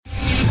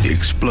The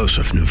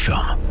explosive new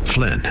film,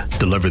 Flynn,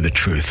 deliver the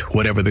truth,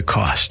 whatever the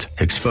cost,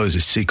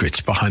 exposes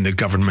secrets behind the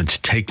government's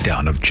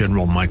takedown of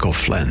General Michael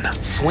Flynn.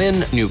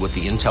 Flynn knew what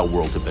the intel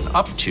world had been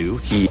up to.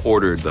 He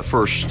ordered the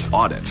first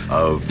audit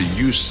of the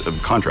use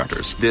of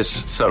contractors.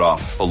 This set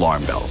off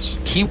alarm bells.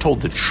 He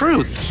told the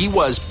truth. He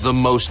was the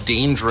most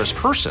dangerous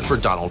person for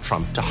Donald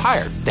Trump to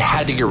hire. They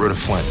had to get rid of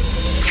Flynn.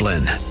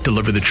 Flynn,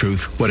 deliver the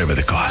truth, whatever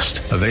the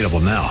cost. Available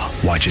now.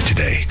 Watch it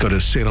today. Go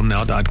to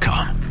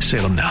salemnow.com.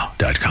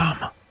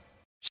 salemnow.com.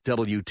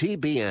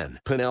 WTBN,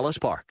 Pinellas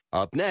Park.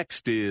 Up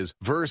next is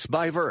Verse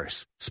by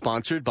Verse,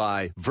 sponsored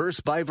by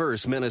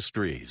Verse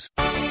Ministries.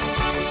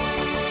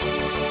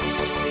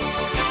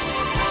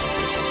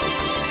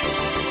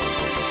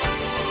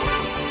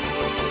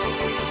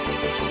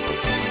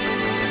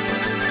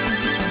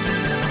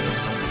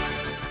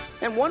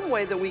 And one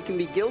way that we can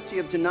be guilty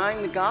of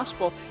denying the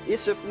gospel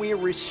is if we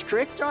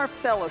restrict our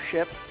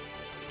fellowship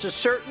to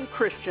certain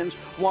Christians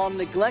while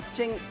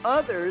neglecting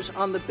others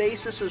on the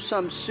basis of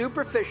some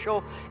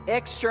superficial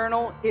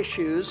external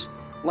issues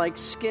like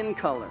skin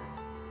color,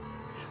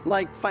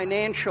 like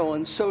financial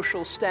and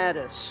social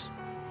status,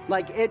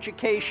 like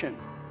education,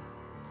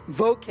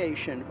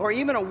 vocation, or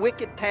even a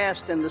wicked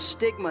past and the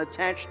stigma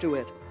attached to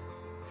it.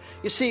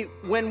 You see,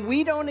 when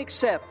we don't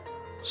accept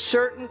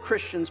certain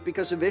Christians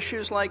because of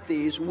issues like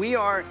these, we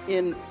are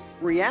in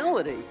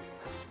reality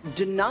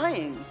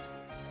denying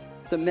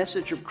the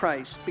message of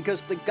Christ,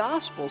 because the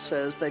gospel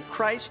says that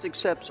Christ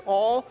accepts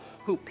all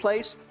who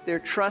place their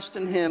trust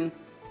in him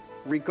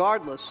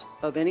regardless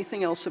of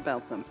anything else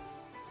about them.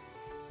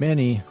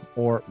 Many,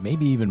 or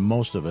maybe even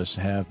most of us,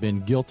 have been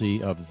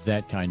guilty of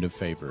that kind of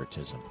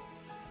favoritism.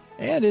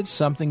 And it's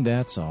something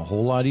that's a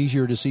whole lot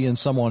easier to see in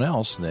someone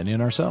else than in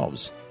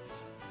ourselves.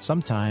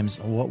 Sometimes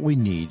what we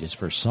need is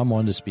for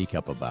someone to speak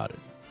up about it.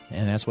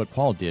 And that's what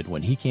Paul did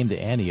when he came to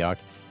Antioch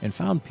and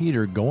found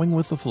Peter going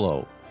with the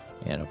flow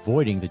and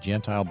avoiding the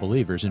Gentile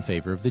believers in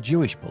favor of the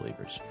Jewish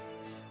believers.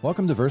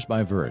 Welcome to Verse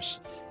by Verse.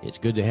 It's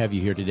good to have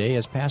you here today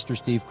as Pastor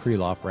Steve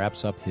Kreloff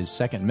wraps up his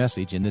second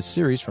message in this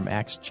series from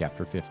Acts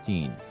chapter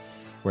 15,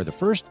 where the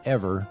first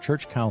ever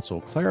church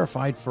council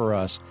clarified for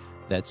us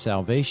that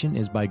salvation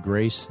is by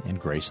grace and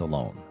grace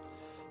alone.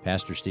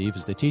 Pastor Steve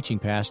is the teaching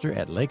pastor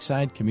at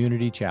Lakeside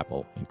Community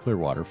Chapel in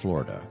Clearwater,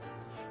 Florida.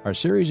 Our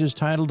series is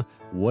titled,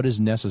 What is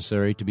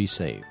Necessary to be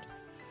Saved?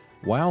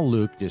 While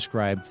Luke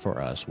described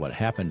for us what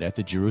happened at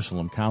the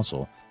Jerusalem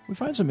Council, we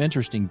find some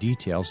interesting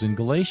details in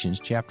Galatians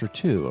chapter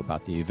 2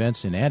 about the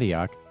events in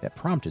Antioch that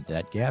prompted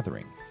that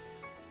gathering.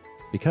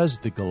 Because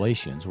the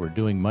Galatians were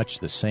doing much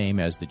the same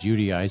as the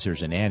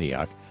Judaizers in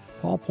Antioch,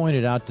 Paul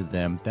pointed out to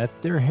them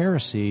that their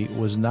heresy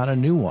was not a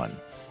new one,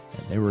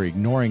 and they were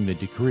ignoring the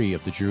decree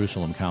of the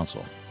Jerusalem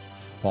Council.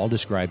 Paul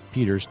described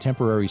Peter's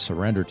temporary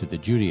surrender to the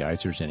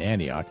Judaizers in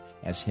Antioch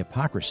as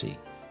hypocrisy,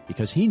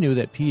 because he knew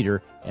that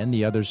Peter and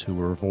the others who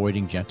were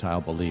avoiding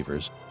Gentile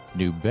believers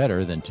knew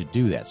better than to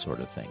do that sort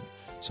of thing.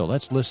 So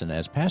let's listen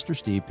as Pastor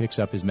Steve picks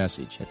up his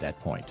message at that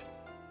point.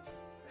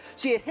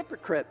 See, a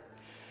hypocrite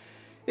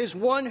is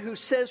one who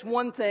says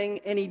one thing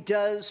and he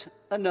does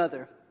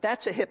another.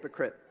 That's a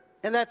hypocrite.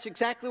 And that's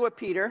exactly what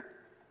Peter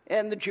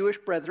and the Jewish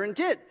brethren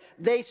did.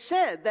 They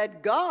said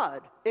that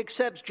God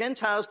accepts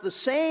Gentiles the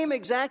same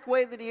exact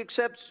way that he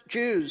accepts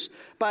Jews,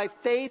 by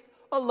faith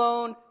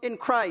alone in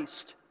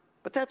Christ.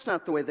 But that's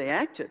not the way they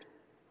acted.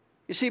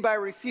 You see, by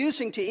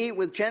refusing to eat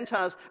with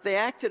Gentiles, they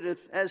acted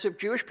as if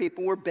Jewish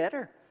people were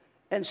better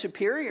and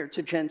superior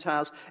to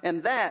Gentiles.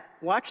 And that,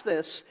 watch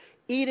this,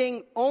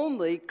 eating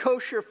only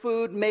kosher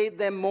food made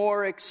them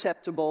more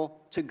acceptable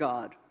to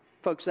God.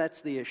 Folks,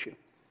 that's the issue.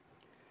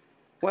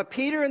 What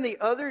Peter and the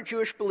other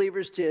Jewish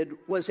believers did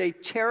was a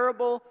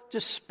terrible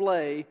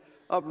display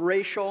of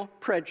racial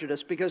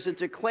prejudice, because it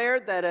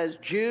declared that as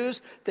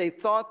Jews, they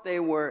thought they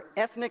were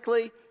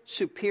ethnically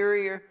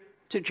superior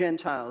to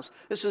Gentiles.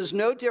 This is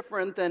no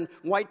different than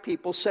white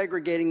people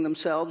segregating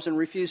themselves and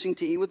refusing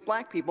to eat with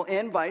black people,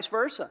 and vice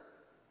versa.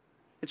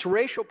 It's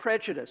racial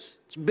prejudice.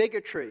 It's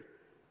bigotry.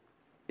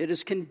 It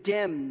is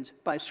condemned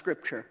by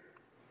Scripture.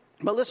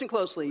 But listen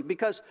closely,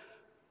 because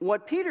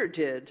what Peter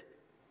did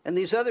and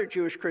these other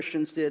Jewish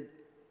Christians did,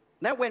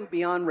 that went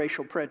beyond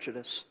racial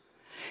prejudice.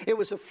 It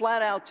was a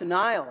flat-out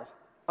denial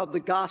of the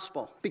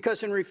gospel,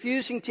 because in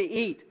refusing to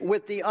eat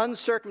with the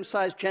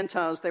uncircumcised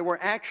Gentiles, they were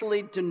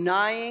actually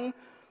denying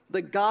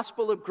the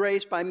gospel of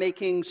grace by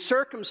making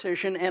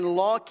circumcision and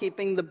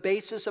law-keeping the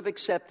basis of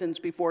acceptance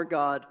before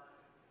God.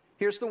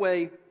 Here's the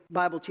way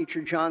Bible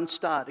teacher John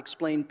Stott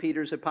explained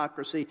Peter's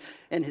hypocrisy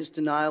and his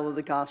denial of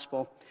the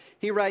gospel.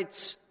 He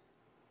writes,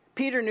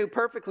 Peter knew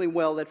perfectly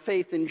well that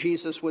faith in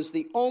Jesus was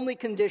the only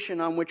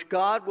condition on which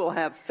God will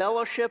have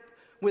fellowship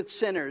with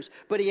sinners,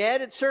 but he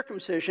added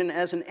circumcision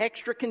as an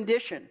extra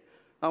condition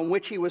on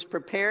which he was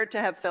prepared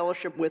to have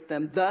fellowship with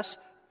them, thus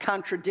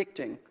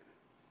contradicting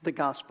the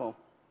gospel.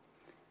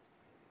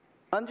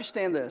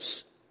 Understand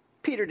this.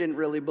 Peter didn't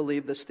really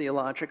believe this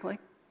theologically.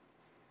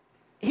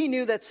 He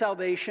knew that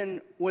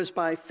salvation was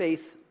by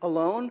faith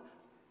alone,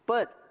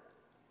 but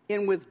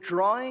in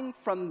withdrawing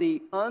from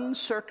the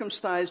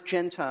uncircumcised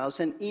Gentiles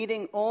and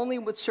eating only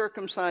with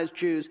circumcised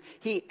Jews,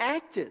 he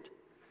acted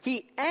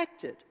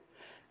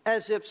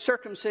as if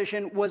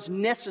circumcision was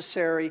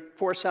necessary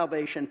for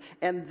salvation.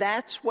 And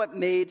that's what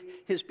made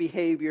his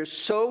behavior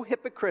so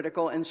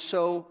hypocritical and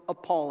so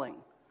appalling.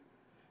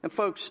 And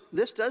folks,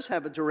 this does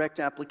have a direct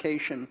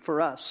application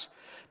for us,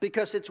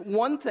 because it's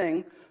one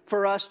thing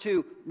for us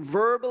to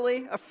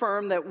verbally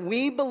affirm that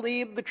we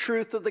believe the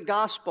truth of the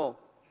gospel,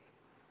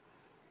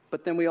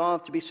 but then we all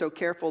have to be so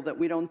careful that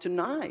we don't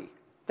deny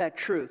that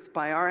truth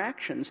by our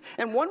actions.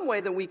 And one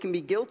way that we can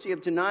be guilty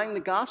of denying the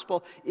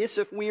gospel is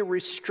if we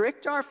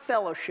restrict our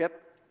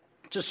fellowship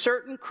to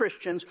certain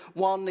Christians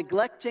while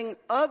neglecting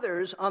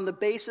others on the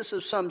basis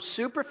of some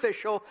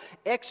superficial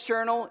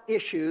external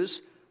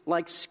issues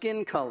like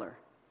skin color,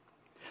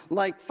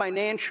 like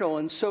financial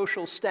and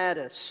social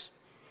status,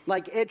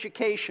 like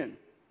education,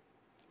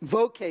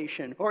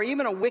 vocation, or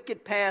even a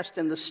wicked past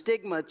and the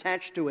stigma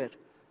attached to it.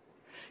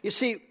 You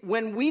see,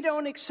 when we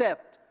don't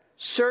accept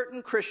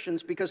certain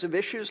Christians because of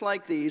issues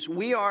like these,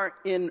 we are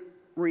in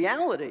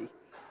reality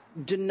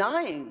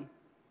denying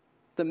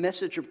the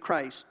message of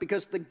Christ,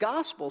 because the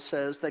gospel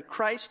says that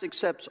Christ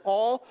accepts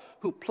all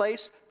who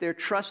place their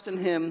trust in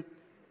him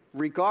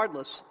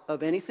regardless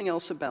of anything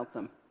else about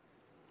them.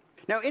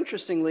 Now,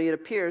 interestingly, it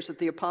appears that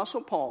the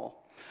Apostle Paul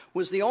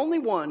was the only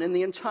one in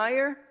the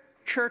entire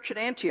church at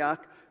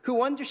Antioch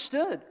who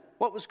understood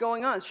what was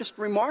going on. It's just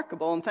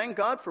remarkable, and thank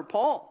God for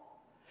Paul.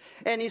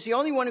 And he's the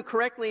only one who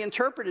correctly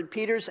interpreted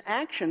Peter's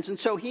actions, and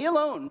so he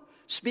alone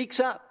speaks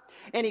up,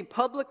 and he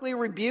publicly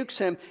rebukes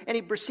him, and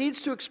he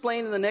proceeds to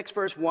explain in the next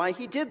verse why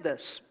he did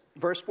this.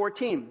 Verse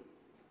 14.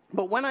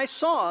 But when I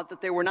saw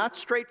that they were not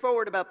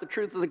straightforward about the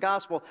truth of the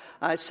gospel,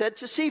 I said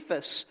to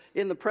Cephas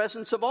in the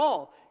presence of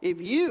all, if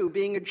you,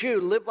 being a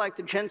Jew, live like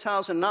the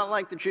Gentiles and not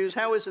like the Jews,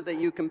 how is it that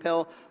you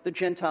compel the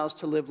Gentiles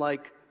to live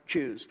like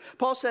Jews?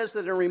 Paul says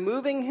that in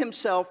removing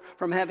himself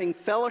from having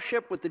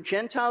fellowship with the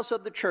Gentiles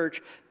of the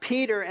church,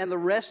 Peter and the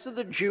rest of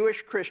the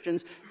Jewish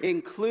Christians,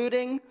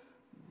 including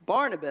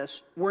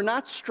Barnabas, were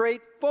not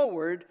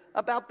straightforward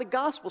about the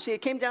gospel. See,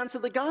 it came down to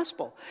the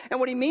gospel. And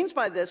what he means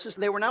by this is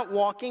they were not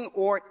walking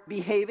or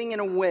behaving in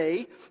a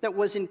way that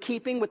was in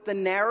keeping with the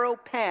narrow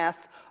path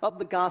of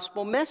the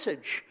gospel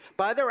message.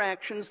 By their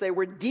actions, they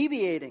were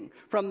deviating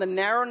from the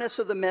narrowness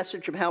of the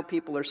message of how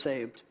people are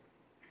saved.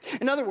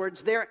 In other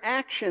words, their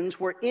actions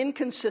were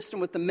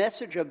inconsistent with the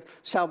message of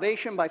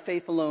salvation by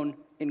faith alone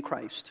in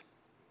Christ.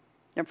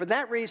 And for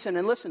that reason,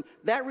 and listen,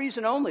 that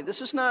reason only,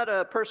 this is not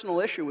a personal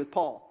issue with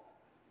Paul.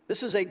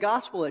 This is a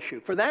gospel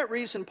issue. For that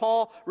reason,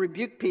 Paul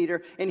rebuked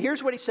Peter, and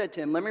here's what he said to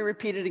him. Let me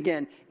repeat it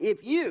again.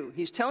 If you,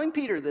 he's telling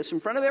Peter this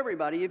in front of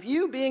everybody, if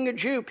you, being a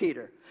Jew,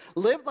 Peter,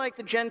 live like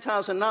the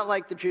Gentiles and not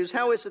like the Jews,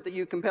 how is it that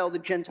you compel the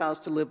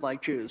Gentiles to live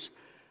like Jews?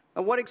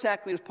 And what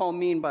exactly does Paul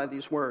mean by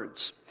these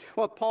words?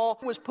 Well, Paul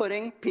was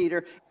putting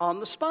Peter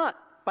on the spot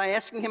by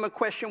asking him a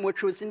question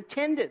which was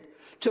intended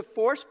to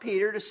force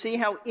Peter to see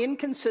how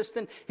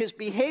inconsistent his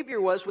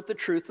behavior was with the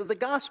truth of the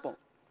gospel.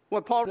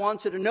 What Paul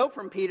wanted to know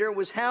from Peter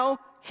was how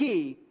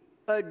he,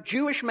 a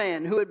Jewish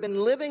man who had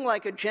been living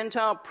like a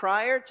Gentile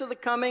prior to the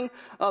coming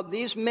of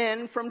these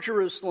men from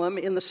Jerusalem,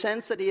 in the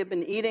sense that he had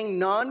been eating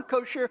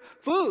non-kosher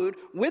food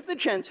with the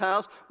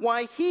Gentiles,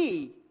 why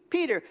he,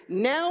 Peter,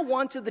 now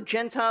wanted the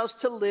Gentiles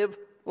to live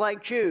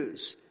like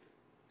Jews.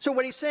 So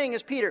what he's saying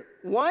is, Peter,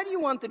 why do you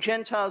want the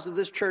Gentiles of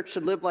this church to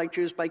live like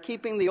Jews by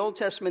keeping the Old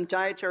Testament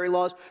dietary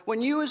laws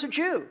when you as a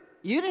Jew,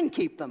 you didn't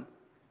keep them?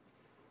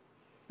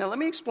 Now let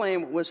me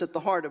explain what was at the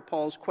heart of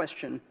Paul's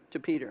question to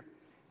Peter.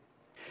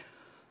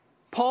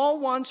 Paul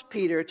wants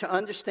Peter to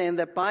understand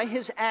that by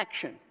his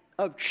action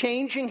of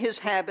changing his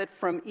habit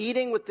from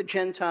eating with the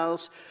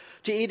Gentiles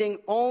to eating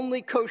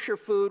only kosher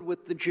food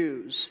with the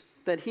Jews,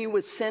 that he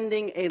was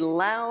sending a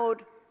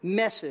loud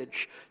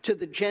message to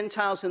the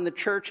Gentiles in the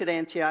church at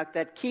Antioch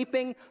that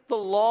keeping the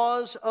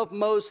laws of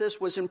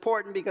Moses was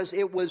important because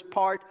it was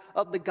part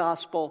of the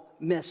gospel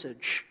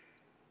message.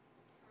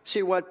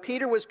 See, what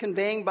Peter was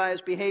conveying by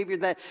his behavior,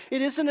 that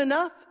it isn't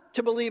enough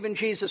to believe in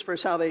Jesus for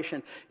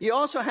salvation. You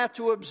also have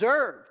to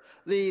observe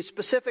the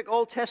specific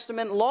Old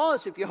Testament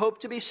laws if you hope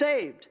to be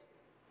saved.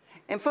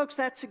 And folks,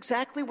 that's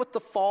exactly what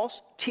the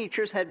false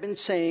teachers had been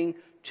saying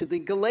to the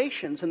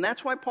Galatians. And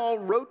that's why Paul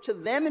wrote to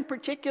them in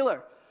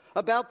particular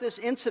about this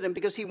incident,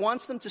 because he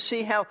wants them to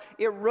see how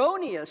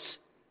erroneous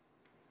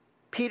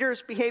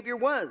Peter's behavior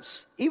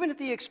was, even at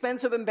the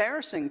expense of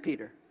embarrassing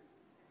Peter.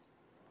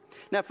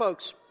 Now,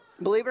 folks,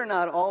 believe it or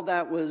not, all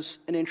that was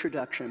an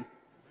introduction.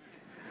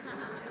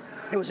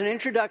 It was an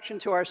introduction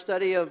to our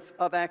study of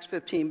Acts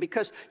 15,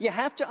 because you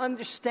have to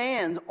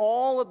understand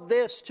all of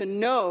this to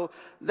know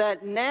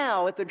that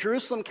now at the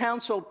Jerusalem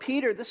Council,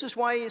 Peter, this is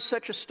why he's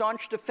such a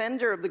staunch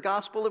defender of the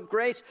gospel of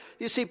grace.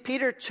 You see,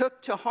 Peter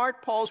took to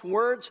heart Paul's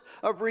words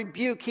of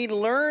rebuke. He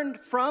learned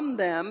from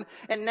them,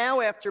 and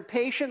now after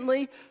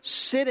patiently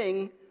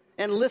sitting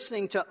and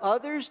listening to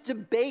others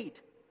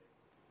debate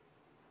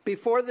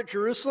before the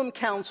Jerusalem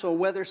Council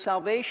whether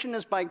salvation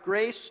is by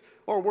grace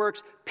or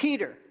works,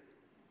 Peter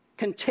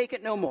can take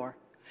it no more.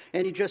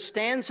 And he just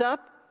stands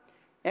up,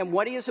 and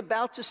what he is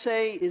about to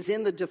say is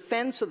in the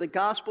defense of the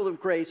gospel of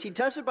grace. He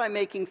does it by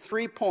making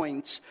 3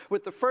 points,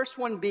 with the first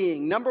one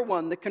being, number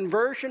 1, the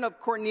conversion of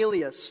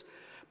Cornelius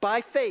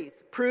by faith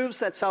proves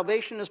that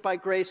salvation is by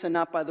grace and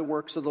not by the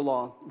works of the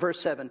law. Verse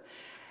 7,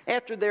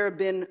 after there had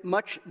been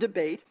much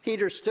debate,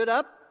 Peter stood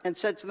up and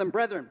said to them,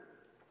 brethren,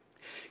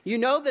 you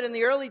know that in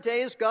the early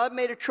days God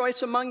made a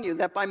choice among you,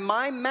 that by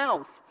my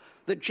mouth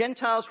the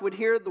Gentiles would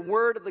hear the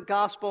word of the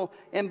gospel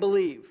and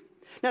believe.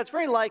 Now it's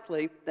very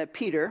likely that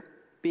Peter,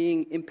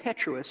 being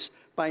impetuous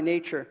by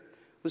nature,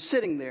 was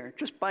sitting there,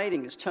 just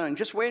biting his tongue,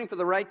 just waiting for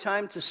the right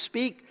time to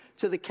speak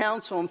to the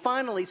council. And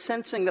finally,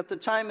 sensing that the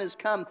time has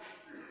come,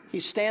 he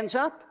stands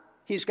up.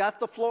 He's got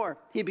the floor.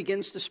 He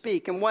begins to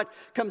speak. And what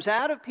comes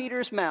out of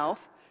Peter's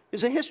mouth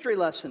is a history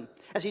lesson,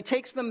 as he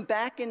takes them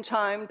back in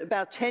time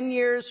about 10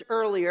 years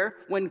earlier,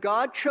 when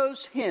God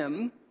chose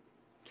him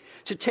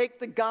to take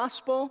the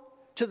gospel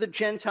to the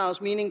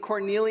Gentiles, meaning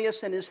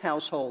Cornelius and his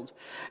household.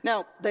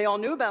 Now, they all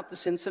knew about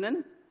this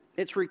incident.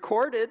 It's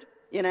recorded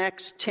in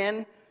Acts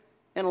 10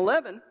 and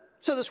 11,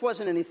 so this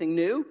wasn't anything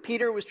new.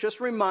 Peter was just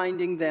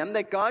reminding them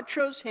that God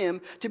chose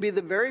him to be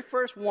the very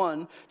first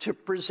one to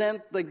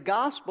present the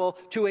gospel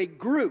to a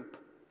group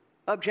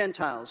of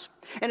Gentiles.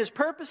 And his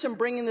purpose in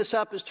bringing this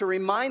up is to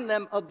remind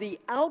them of the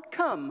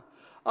outcome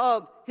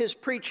of his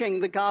preaching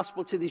the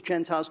gospel to these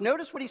Gentiles.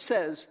 Notice what he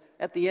says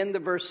at the end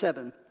of verse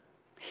 7.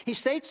 He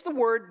states the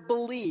word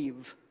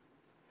believe.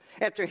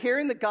 After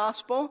hearing the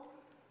gospel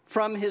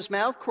from his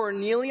mouth,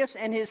 Cornelius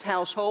and his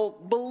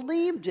household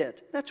believed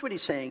it. That's what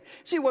he's saying.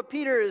 See, what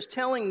Peter is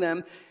telling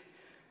them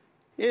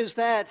is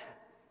that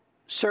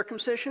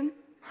circumcision,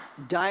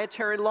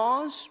 dietary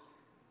laws,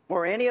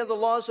 or any of the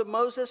laws of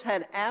Moses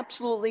had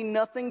absolutely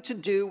nothing to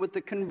do with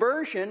the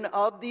conversion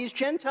of these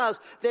Gentiles.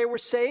 They were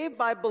saved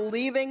by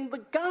believing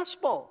the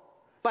gospel,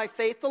 by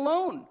faith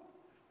alone.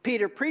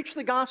 Peter preached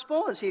the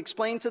gospel as he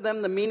explained to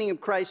them the meaning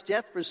of Christ's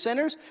death for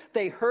sinners.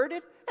 They heard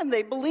it and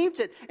they believed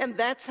it. And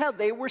that's how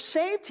they were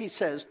saved, he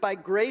says, by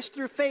grace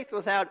through faith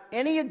without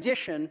any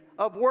addition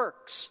of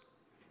works.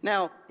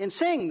 Now, in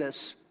saying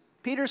this,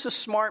 Peter's a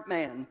smart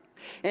man.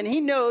 And he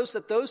knows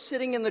that those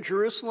sitting in the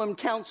Jerusalem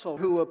council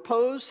who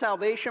oppose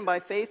salvation by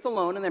faith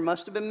alone, and there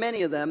must have been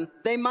many of them,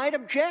 they might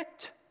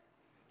object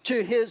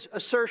to his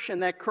assertion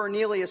that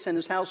Cornelius and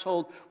his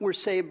household were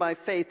saved by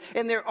faith.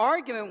 And their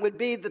argument would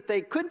be that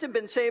they couldn't have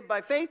been saved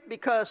by faith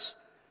because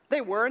they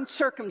weren't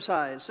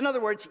circumcised. In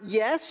other words,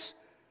 yes,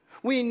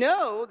 we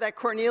know that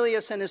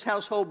Cornelius and his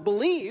household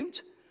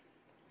believed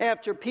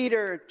after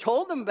Peter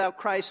told them about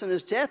Christ and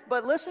his death,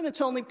 but listen,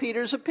 it's only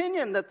Peter's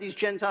opinion that these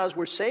Gentiles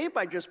were saved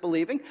by just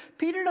believing.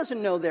 Peter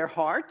doesn't know their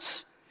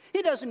hearts.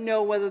 He doesn't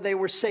know whether they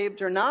were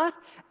saved or not.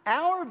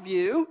 Our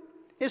view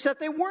is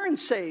that they weren't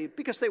saved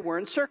because they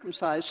weren't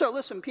circumcised. So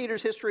listen,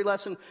 Peter's history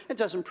lesson, it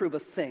doesn't prove a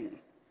thing.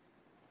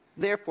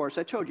 Therefore, as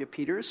I told you,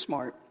 Peter is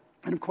smart.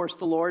 And of course,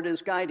 the Lord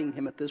is guiding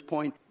him at this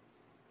point,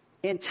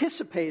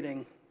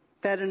 anticipating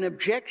that an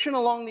objection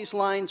along these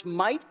lines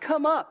might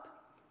come up.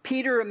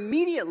 Peter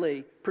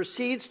immediately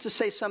proceeds to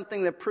say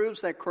something that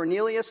proves that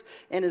Cornelius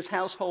and his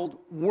household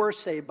were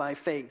saved by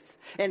faith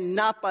and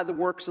not by the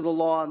works of the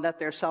law, and that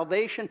their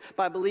salvation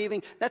by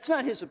believing, that's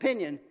not his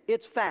opinion,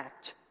 it's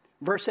fact.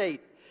 Verse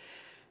 8,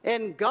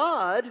 and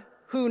God,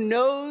 who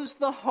knows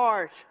the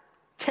heart,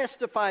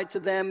 testified to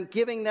them,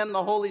 giving them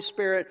the Holy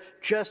Spirit,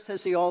 just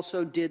as he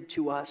also did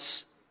to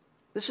us.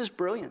 This is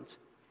brilliant.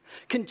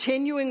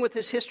 Continuing with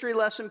his history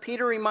lesson,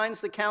 Peter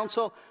reminds the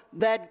council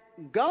that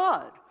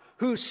God,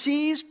 who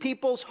sees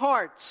people's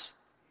hearts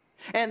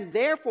and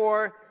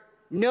therefore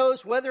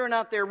knows whether or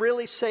not they're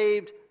really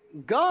saved,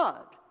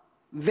 God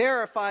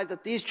verified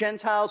that these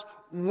Gentiles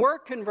were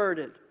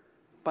converted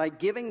by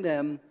giving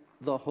them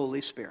the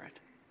Holy Spirit.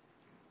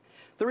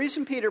 The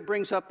reason Peter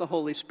brings up the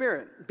Holy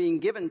Spirit being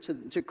given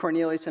to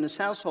Cornelius and his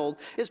household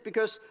is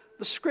because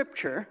the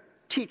Scripture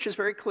teaches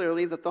very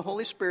clearly that the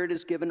Holy Spirit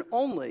is given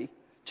only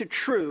to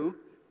true,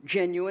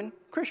 genuine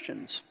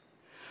Christians.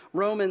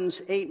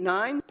 Romans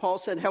 8:9, Paul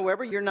said,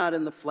 however, you're not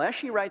in the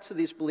flesh. He writes to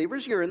these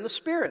believers, you're in the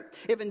Spirit.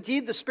 If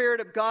indeed the Spirit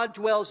of God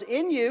dwells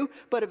in you,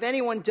 but if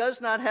anyone does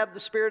not have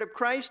the Spirit of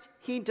Christ,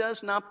 he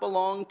does not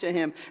belong to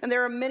him. And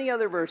there are many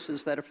other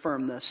verses that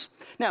affirm this.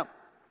 Now,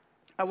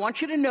 I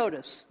want you to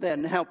notice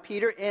then how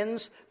Peter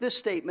ends this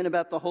statement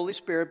about the Holy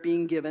Spirit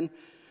being given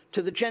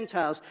to the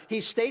Gentiles.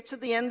 He states at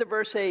the end of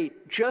verse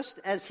 8, just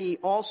as he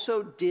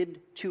also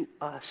did to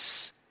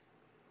us.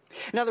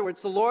 In other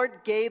words, the Lord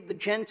gave the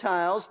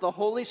Gentiles the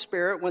Holy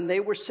Spirit when they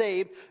were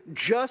saved,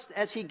 just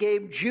as he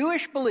gave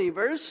Jewish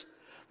believers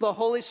the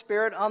Holy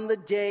Spirit on the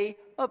day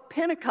of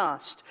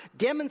Pentecost,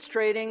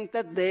 demonstrating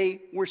that they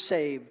were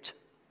saved.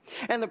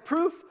 And the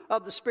proof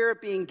of the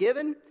Spirit being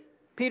given,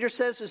 Peter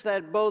says, is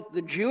that both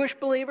the Jewish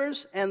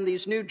believers and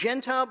these new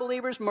Gentile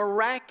believers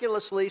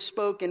miraculously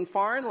spoke in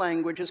foreign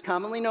languages,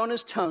 commonly known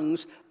as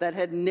tongues, that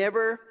had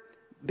never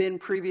been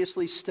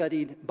previously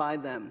studied by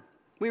them.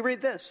 We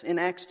read this in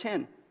Acts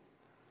 10.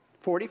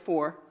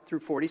 44 through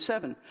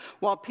 47.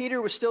 While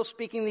Peter was still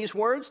speaking these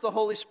words, the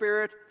Holy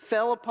Spirit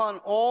fell upon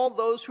all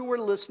those who were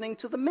listening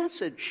to the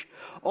message.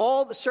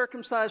 All the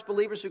circumcised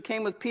believers who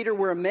came with Peter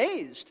were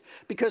amazed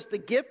because the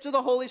gift of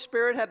the Holy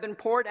Spirit had been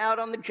poured out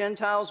on the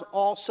Gentiles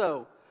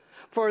also.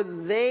 For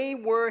they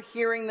were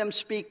hearing them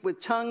speak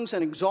with tongues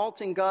and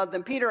exalting God.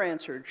 Then Peter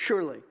answered,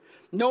 "Surely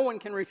no one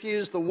can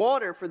refuse the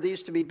water for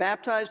these to be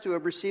baptized who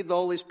have received the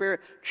Holy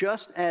Spirit,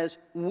 just as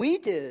we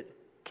did,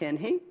 can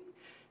he?"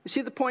 You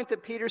see the point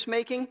that Peter's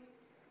making?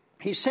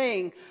 He's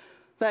saying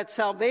that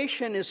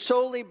salvation is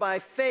solely by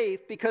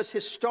faith because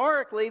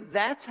historically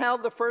that's how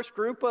the first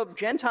group of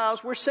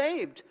Gentiles were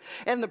saved.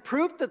 And the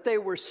proof that they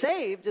were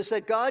saved is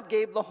that God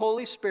gave the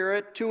Holy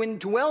Spirit to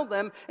indwell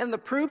them. And the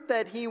proof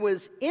that he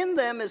was in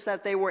them is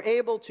that they were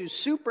able to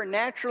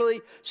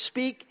supernaturally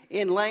speak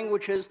in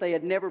languages they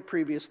had never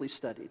previously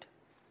studied.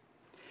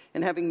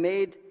 And having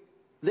made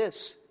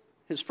this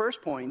his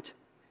first point,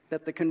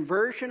 that the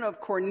conversion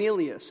of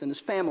Cornelius and his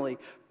family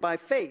by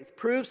faith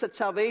proves that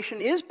salvation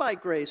is by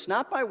grace,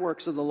 not by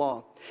works of the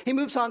law. He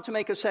moves on to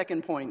make a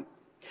second point.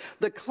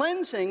 The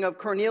cleansing of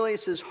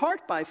Cornelius'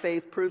 heart by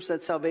faith proves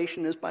that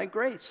salvation is by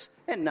grace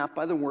and not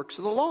by the works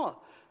of the law.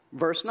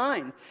 Verse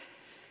 9,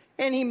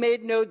 "And he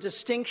made no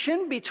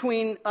distinction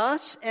between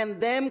us and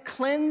them,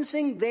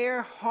 cleansing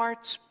their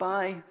hearts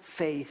by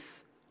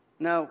faith."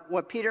 Now,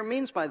 what Peter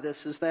means by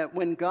this is that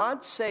when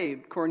God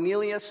saved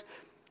Cornelius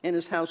and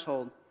his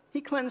household, he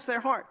cleansed their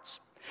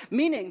hearts,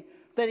 meaning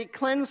that he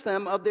cleansed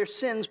them of their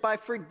sins by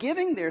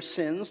forgiving their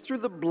sins through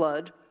the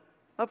blood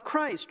of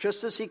Christ,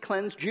 just as he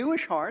cleansed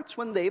Jewish hearts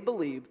when they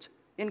believed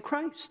in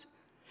Christ.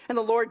 And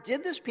the Lord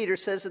did this, Peter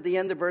says at the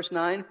end of verse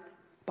 9,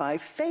 by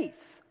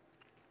faith.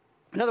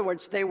 In other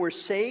words, they were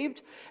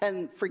saved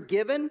and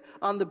forgiven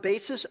on the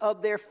basis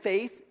of their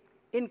faith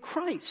in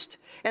Christ.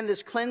 And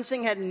this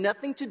cleansing had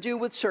nothing to do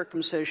with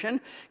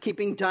circumcision,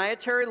 keeping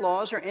dietary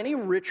laws, or any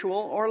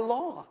ritual or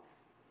law.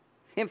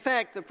 In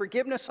fact, the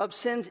forgiveness of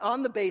sins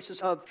on the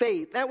basis of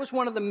faith, that was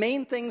one of the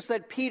main things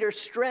that Peter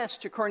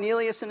stressed to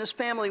Cornelius and his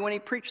family when he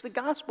preached the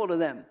gospel to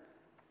them.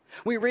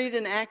 We read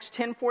in Acts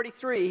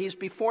 10:43, he's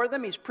before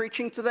them, he's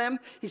preaching to them.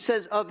 He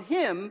says, "Of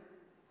him,"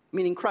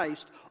 meaning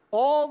Christ,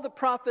 "all the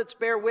prophets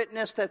bear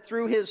witness that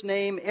through his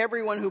name,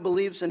 everyone who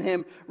believes in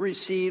him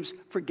receives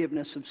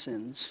forgiveness of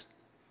sins."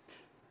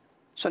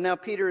 So now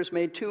Peter has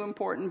made two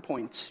important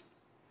points,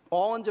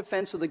 all in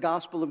defense of the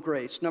gospel of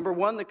grace. Number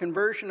one, the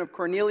conversion of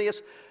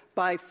Cornelius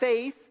by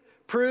faith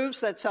proves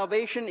that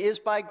salvation is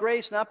by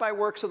grace, not by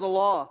works of the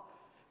law.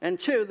 And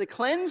two, the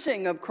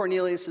cleansing of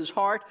Cornelius'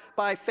 heart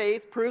by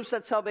faith proves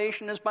that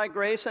salvation is by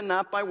grace and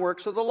not by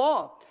works of the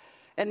law.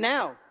 And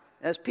now,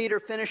 as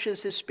Peter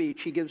finishes his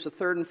speech, he gives a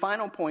third and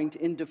final point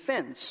in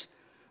defense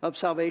of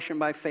salvation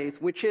by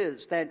faith, which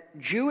is that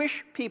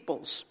Jewish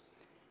people's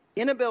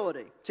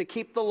inability to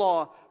keep the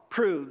law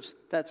proves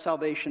that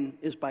salvation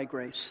is by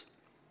grace.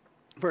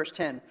 Verse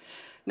 10,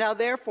 "Now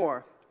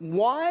therefore,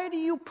 why do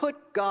you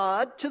put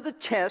God to the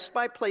test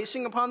by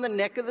placing upon the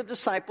neck of the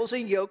disciples a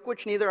yoke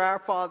which neither our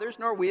fathers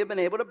nor we have been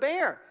able to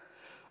bear?"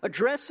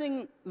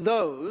 Addressing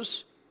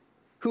those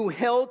who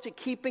held to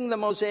keeping the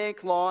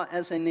Mosaic law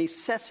as a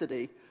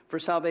necessity for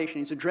salvation.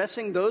 He's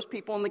addressing those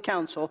people in the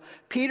council.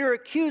 Peter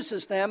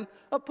accuses them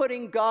of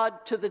putting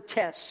God to the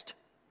test,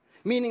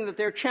 meaning that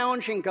they're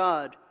challenging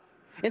God,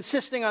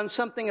 insisting on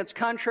something that's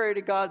contrary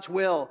to God's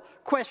will,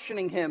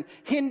 questioning him,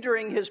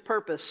 hindering his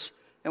purpose.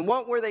 And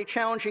what were they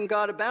challenging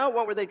God about?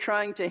 What were they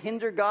trying to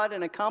hinder God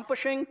in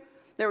accomplishing?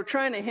 They were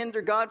trying to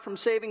hinder God from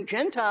saving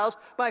Gentiles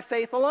by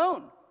faith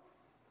alone.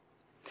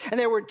 And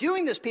they were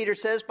doing this, Peter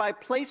says, by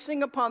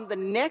placing upon the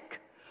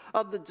neck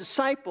of the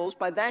disciples,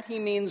 by that he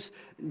means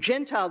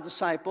Gentile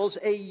disciples,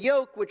 a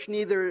yoke which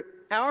neither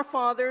our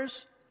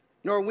fathers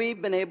nor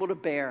we've been able to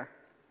bear.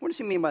 What does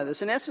he mean by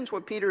this? In essence,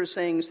 what Peter is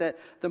saying is that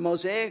the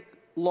Mosaic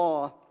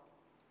law,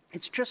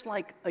 it's just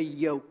like a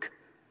yoke.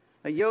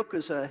 A yoke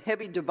is a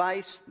heavy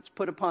device that's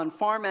put upon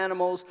farm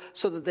animals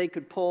so that they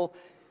could pull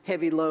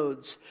heavy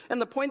loads.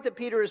 And the point that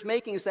Peter is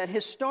making is that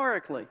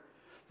historically,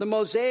 the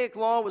Mosaic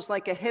law was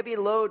like a heavy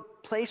load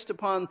placed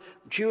upon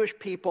Jewish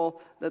people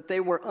that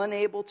they were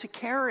unable to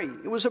carry.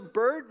 It was a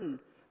burden.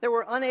 They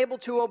were unable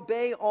to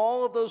obey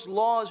all of those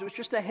laws. It was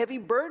just a heavy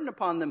burden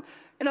upon them.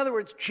 In other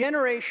words,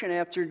 generation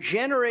after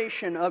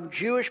generation of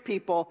Jewish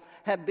people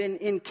have been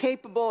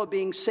incapable of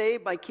being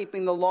saved by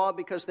keeping the law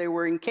because they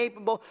were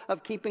incapable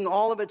of keeping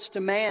all of its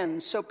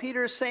demands. So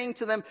Peter is saying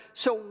to them,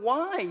 so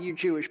why, you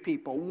Jewish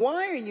people?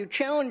 Why are you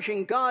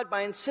challenging God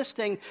by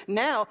insisting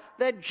now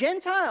that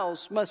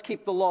Gentiles must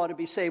keep the law to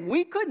be saved?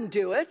 We couldn't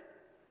do it.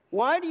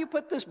 Why do you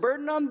put this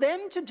burden on them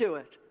to do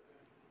it?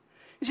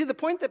 You see, the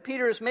point that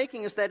Peter is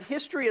making is that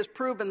history has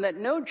proven that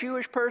no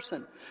Jewish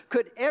person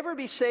could ever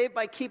be saved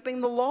by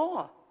keeping the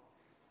law.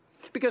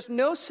 Because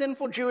no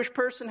sinful Jewish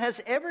person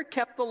has ever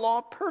kept the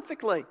law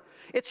perfectly.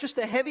 It's just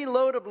a heavy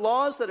load of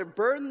laws that have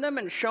burdened them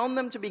and shown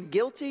them to be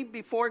guilty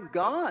before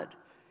God,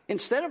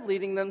 instead of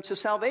leading them to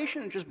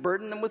salvation and just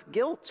burden them with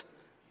guilt.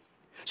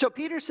 So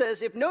Peter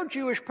says, if no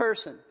Jewish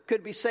person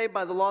could be saved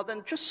by the law,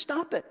 then just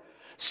stop it.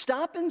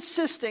 Stop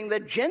insisting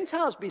that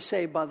Gentiles be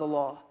saved by the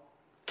law.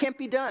 Can't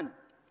be done.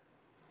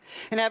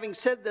 And having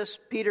said this,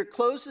 Peter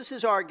closes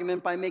his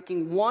argument by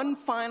making one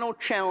final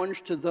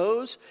challenge to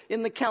those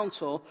in the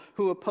council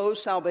who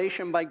oppose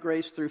salvation by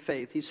grace through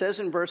faith. He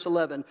says in verse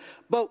 11,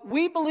 "But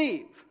we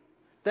believe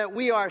that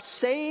we are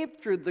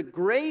saved through the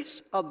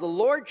grace of the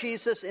Lord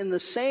Jesus in the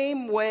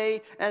same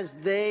way as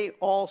they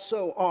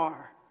also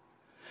are."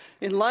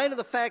 In light of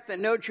the fact that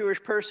no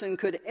Jewish person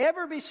could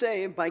ever be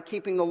saved by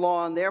keeping the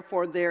law, and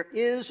therefore there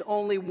is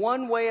only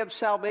one way of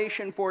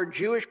salvation for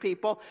Jewish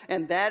people,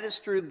 and that is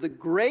through the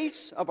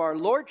grace of our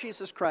Lord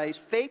Jesus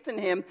Christ, faith in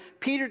him,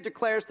 Peter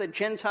declares that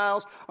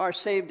Gentiles are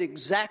saved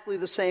exactly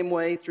the same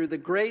way through the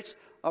grace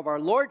of our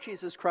Lord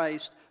Jesus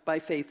Christ by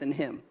faith in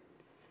him.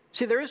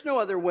 See, there is no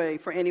other way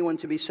for anyone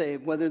to be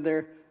saved, whether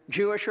they're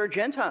Jewish or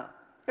Gentile.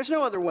 There's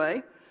no other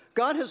way.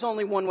 God has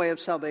only one way of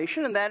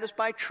salvation, and that is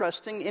by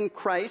trusting in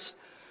Christ's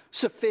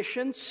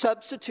sufficient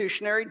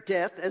substitutionary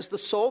death as the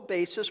sole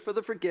basis for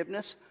the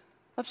forgiveness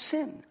of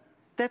sin.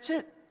 That's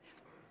it.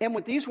 And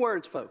with these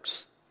words,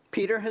 folks,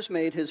 Peter has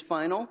made his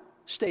final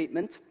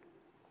statement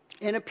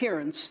and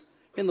appearance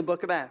in the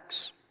book of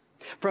Acts.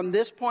 From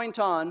this point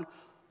on,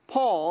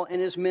 Paul and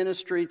his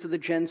ministry to the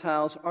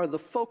Gentiles are the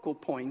focal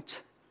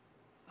point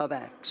of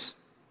Acts.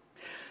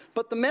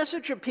 But the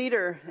message of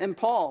Peter and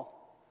Paul,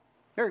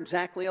 they're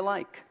exactly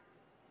alike.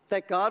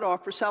 That God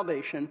offers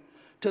salvation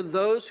to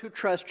those who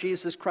trust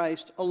Jesus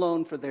Christ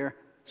alone for their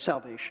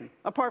salvation,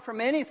 apart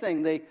from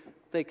anything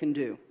they can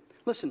do.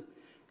 Listen,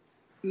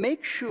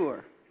 make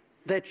sure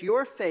that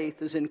your faith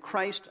is in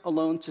Christ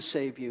alone to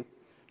save you.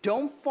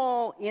 Don't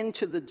fall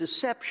into the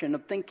deception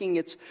of thinking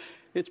it's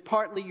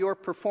partly your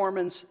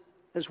performance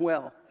as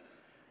well.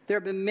 There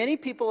have been many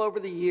people over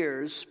the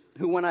years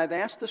who, when I've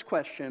asked this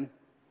question,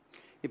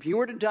 if you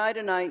were to die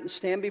tonight and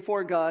stand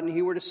before God and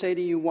he were to say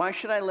to you, "Why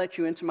should I let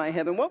you into my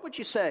heaven?" what would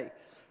you say?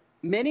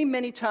 Many,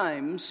 many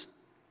times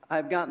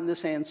I've gotten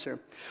this answer.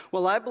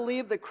 "Well, I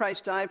believe that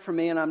Christ died for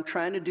me and I'm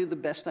trying to do the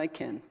best I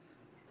can."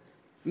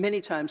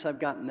 Many times I've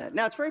gotten that.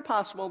 Now, it's very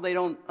possible they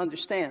don't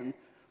understand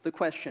the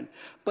question.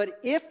 But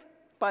if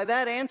by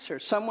that answer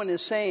someone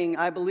is saying,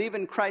 "I believe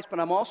in Christ, but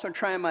I'm also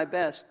trying my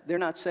best," they're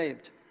not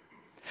saved.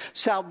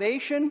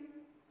 Salvation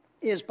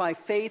is by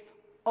faith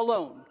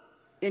alone,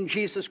 in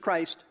Jesus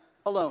Christ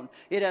alone.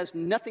 It has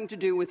nothing to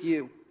do with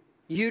you.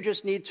 You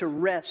just need to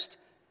rest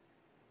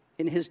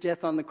in his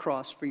death on the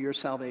cross for your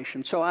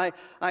salvation. So I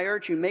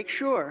urge you, make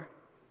sure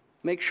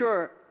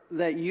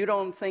that you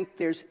don't think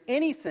there's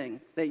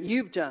anything that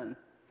you've done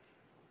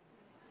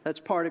that's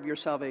part of your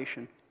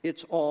salvation.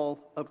 It's all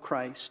of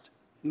Christ.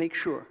 Make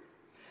sure.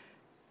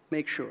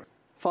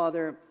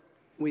 Father,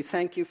 we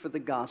thank you for the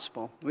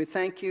gospel. We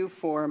thank you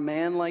for a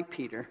man like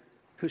Peter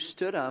who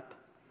stood up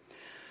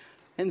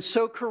and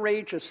so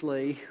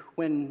courageously,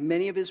 when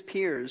many of his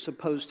peers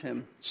opposed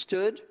him,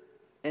 stood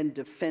and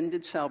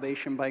defended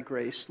salvation by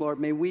grace. Lord,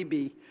 may we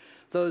be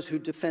those who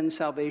defend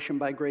salvation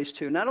by grace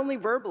too, not only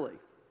verbally,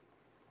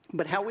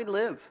 but how we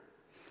live,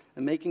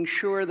 and making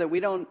sure that we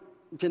don't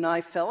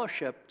deny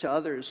fellowship to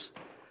others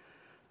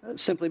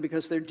simply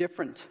because they're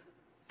different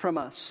from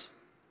us.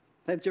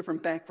 They have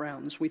different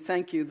backgrounds. We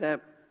thank you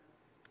that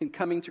in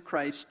coming to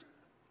Christ,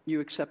 you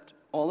accept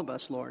all of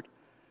us, Lord,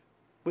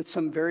 with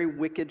some very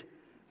wicked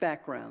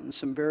backgrounds,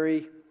 some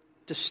very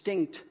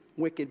distinct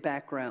wicked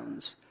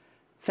backgrounds.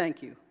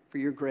 Thank you for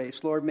your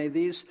grace. Lord, may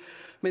these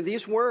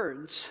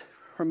words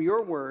from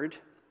your word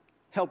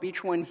help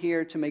each one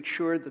here to make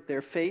sure that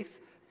their faith,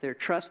 their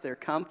trust, their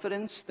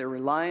confidence, their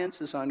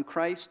reliance is on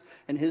Christ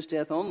and his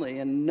death only,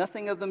 and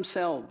nothing of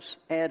themselves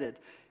added.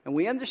 And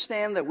we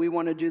understand that we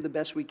want to do the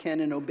best we can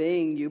in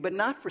obeying you, but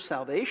not for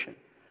salvation,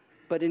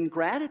 but in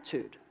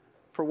gratitude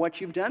for what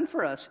you've done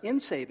for us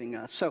in saving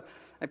us. So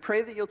I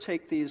pray that you'll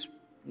take these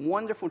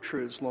wonderful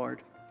truths,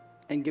 Lord,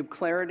 and give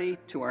clarity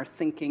to our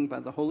thinking by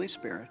the Holy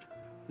Spirit.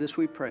 This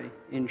we pray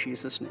in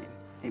Jesus' name.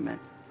 Amen.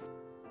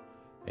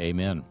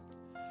 Amen.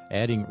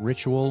 Adding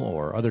ritual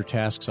or other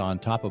tasks on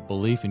top of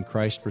belief in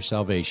Christ for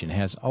salvation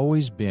has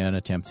always been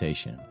a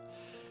temptation.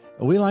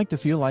 We like to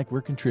feel like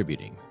we're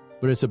contributing,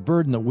 but it's a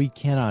burden that we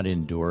cannot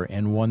endure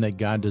and one that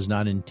God does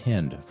not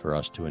intend for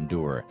us to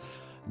endure.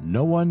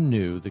 No one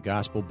knew the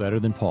gospel better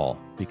than Paul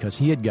because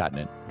he had gotten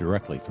it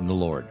directly from the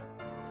Lord.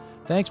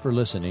 Thanks for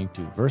listening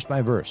to Verse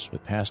by Verse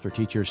with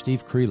pastor-teacher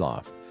Steve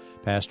Kreloff.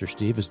 Pastor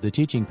Steve is the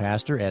teaching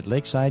pastor at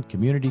Lakeside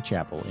Community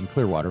Chapel in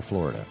Clearwater,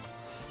 Florida.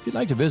 If you'd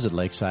like to visit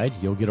Lakeside,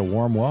 you'll get a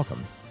warm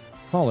welcome.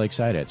 Call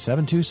Lakeside at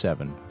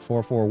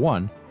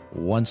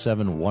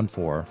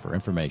 727-441-1714 for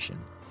information.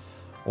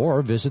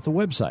 Or visit the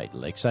website,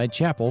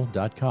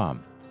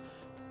 lakesidechapel.com.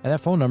 And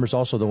that phone number is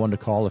also the one to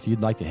call if you'd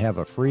like to have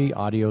a free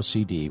audio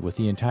CD with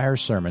the entire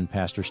sermon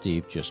Pastor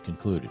Steve just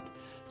concluded.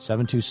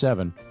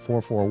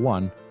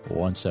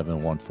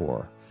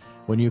 727-441-1714.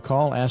 When you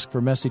call, ask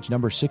for message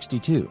number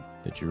 62,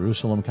 the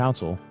Jerusalem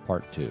Council,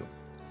 Part 2.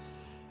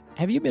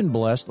 Have you been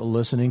blessed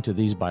listening to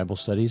these Bible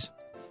studies?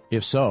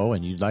 If so,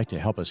 and you'd like to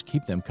help us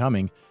keep them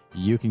coming,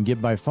 you can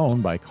give by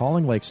phone by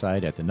calling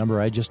Lakeside at the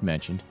number I just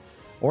mentioned,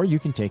 or you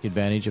can take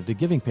advantage of the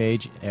giving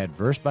page at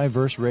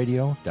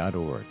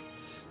versebyverseradio.org.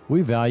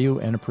 We value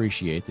and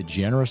appreciate the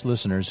generous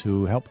listeners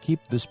who help keep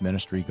this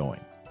ministry going.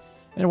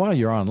 And while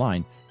you're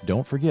online,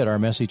 don't forget our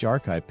message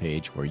archive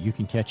page where you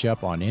can catch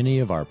up on any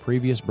of our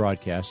previous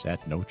broadcasts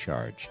at no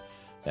charge.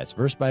 That's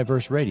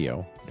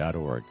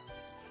versebyverseradio.org.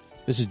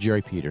 This is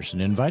Jerry Peterson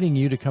inviting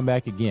you to come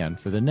back again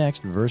for the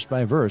next Verse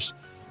by Verse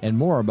and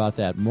more about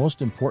that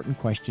most important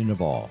question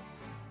of all.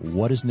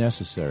 What is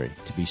necessary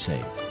to be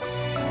saved?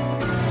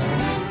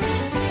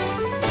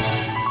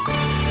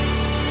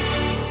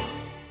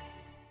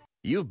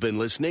 You've been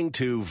listening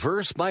to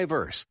Verse by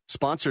Verse,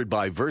 sponsored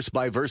by Verse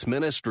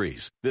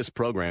Ministries. This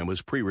program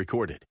was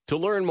pre-recorded. To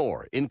learn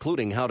more,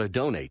 including how to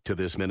donate to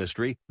this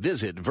ministry,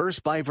 visit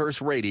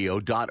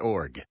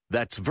versebyverseradio.org.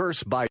 That's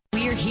Verse by.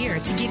 We're here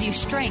to give you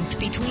strength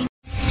between.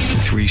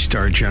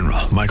 3-star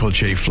General Michael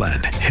J.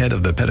 Flynn, head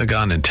of the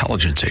Pentagon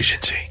Intelligence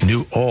Agency,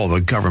 knew all the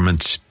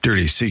government's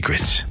dirty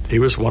secrets. He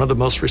was one of the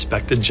most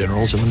respected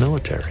generals in the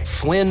military.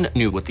 Flynn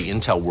knew what the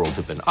intel world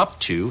had been up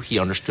to. He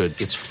understood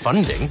its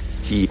funding.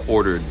 He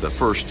ordered the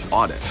first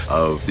audit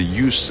of the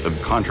use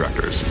of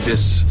contractors.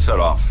 This set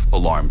off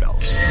alarm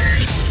bells.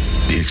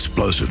 The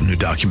explosive new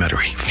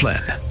documentary,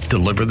 Flynn,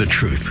 Deliver the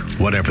Truth,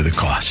 Whatever the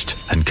Cost,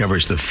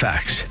 uncovers the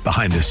facts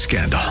behind this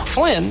scandal.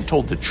 Flynn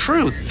told the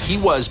truth. He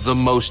was the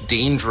most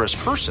dangerous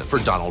person for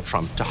Donald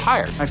Trump to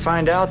hire. I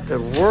find out the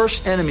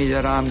worst enemy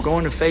that I'm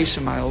going to face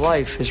in my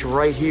life is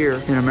right here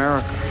in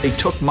America. They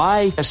took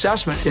my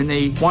assessment and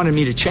they wanted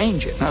me to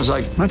change it. And I was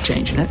like, I'm not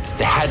changing it.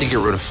 They had to get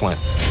rid of Flynn.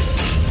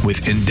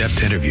 With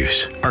in-depth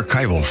interviews,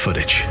 archival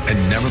footage,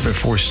 and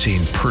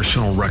never-before-seen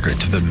personal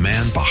records of the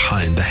man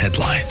behind the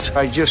headlines.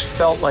 I just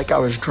felt like I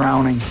was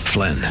drowning.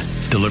 Flynn,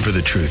 Deliver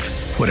the Truth,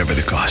 Whatever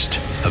the Cost.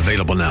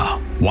 Available now.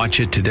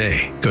 Watch it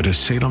today. Go to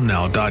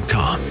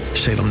salemnow.com.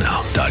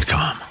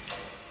 salemnow.com.